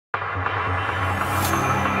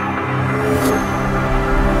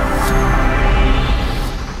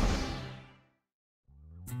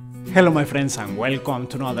Hello my friends and welcome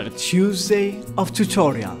to another Tuesday of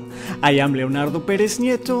tutorial. I am Leonardo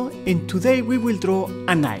Pereznieto and today we will draw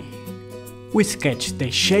an eye. We sketch the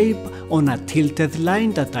shape on a tilted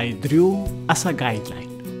line that I drew as a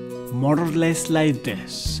guideline. More or less like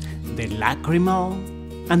this, the lacrimal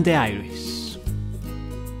and the iris.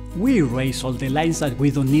 We erase all the lines that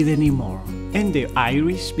we don't need anymore and the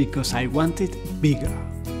iris because I want it bigger.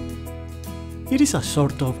 It is a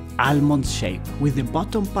sort of almond shape with the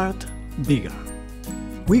bottom part bigger.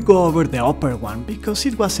 We go over the upper one because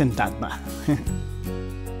it wasn't that bad.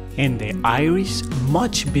 And the iris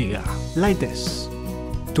much bigger, like this,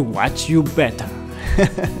 to watch you better.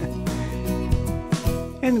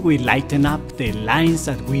 And we lighten up the lines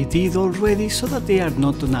that we did already so that they are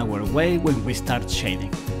not on our way when we start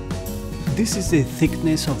shading. This is the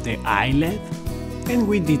thickness of the eyelid, and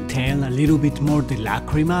we detail a little bit more the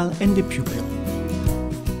lacrimal and the pupil.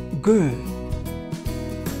 Good.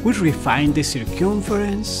 We refine the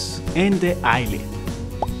circumference and the eyelid.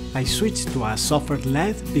 I switched to a softer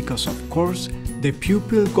lead because of course the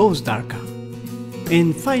pupil goes darker.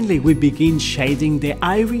 And finally we begin shading the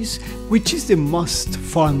iris, which is the most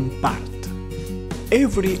fun part.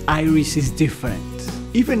 Every iris is different,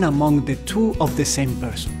 even among the two of the same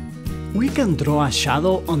person. We can draw a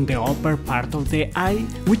shadow on the upper part of the eye,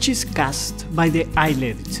 which is cast by the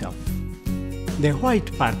eyelid itself. The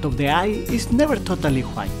white part of the eye is never totally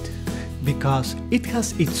white, because it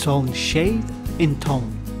has its own shade and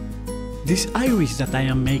tone. This iris that I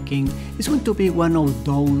am making is going to be one of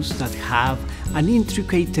those that have an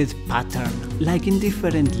intricate pattern, like in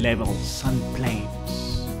different levels and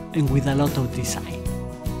planes, and with a lot of design.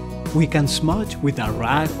 We can smudge with a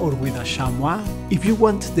rag or with a chamois if you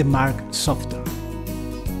want the mark softer.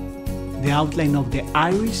 The outline of the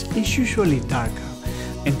iris is usually darker,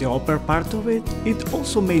 and the upper part of it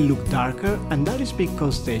also may look darker, and that is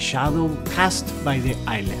because the shadow cast by the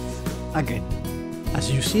eyelid. Again,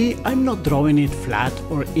 as you see, I'm not drawing it flat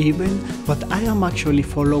or even, but I am actually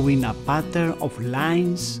following a pattern of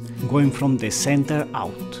lines going from the center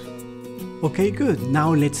out. Okay, good.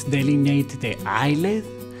 Now let's delineate the eyelid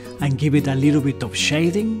and give it a little bit of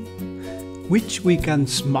shading, which we can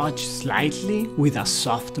smudge slightly with a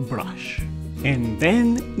soft brush. And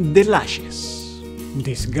then the lashes.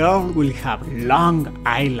 This girl will have long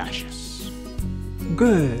eyelashes.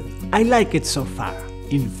 Good, I like it so far.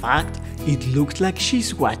 In fact, it looks like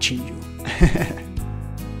she's watching you.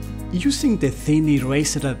 Using the thin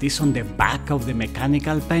eraser that is on the back of the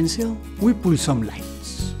mechanical pencil, we pull some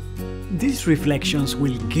lines. These reflections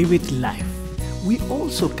will give it life. We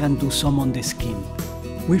also can do some on the skin.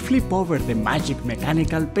 We flip over the magic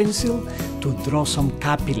mechanical pencil to draw some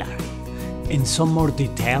capillary and some more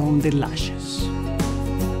detail on the lashes.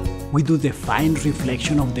 We do the fine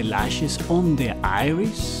reflection of the lashes on the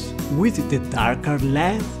iris with the darker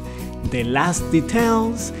lead, the last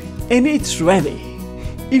details, and it's ready.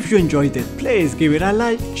 If you enjoyed it, please give it a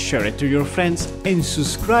like, share it to your friends, and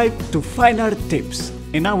subscribe to fine art tips.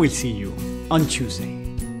 And I will see you on Tuesday.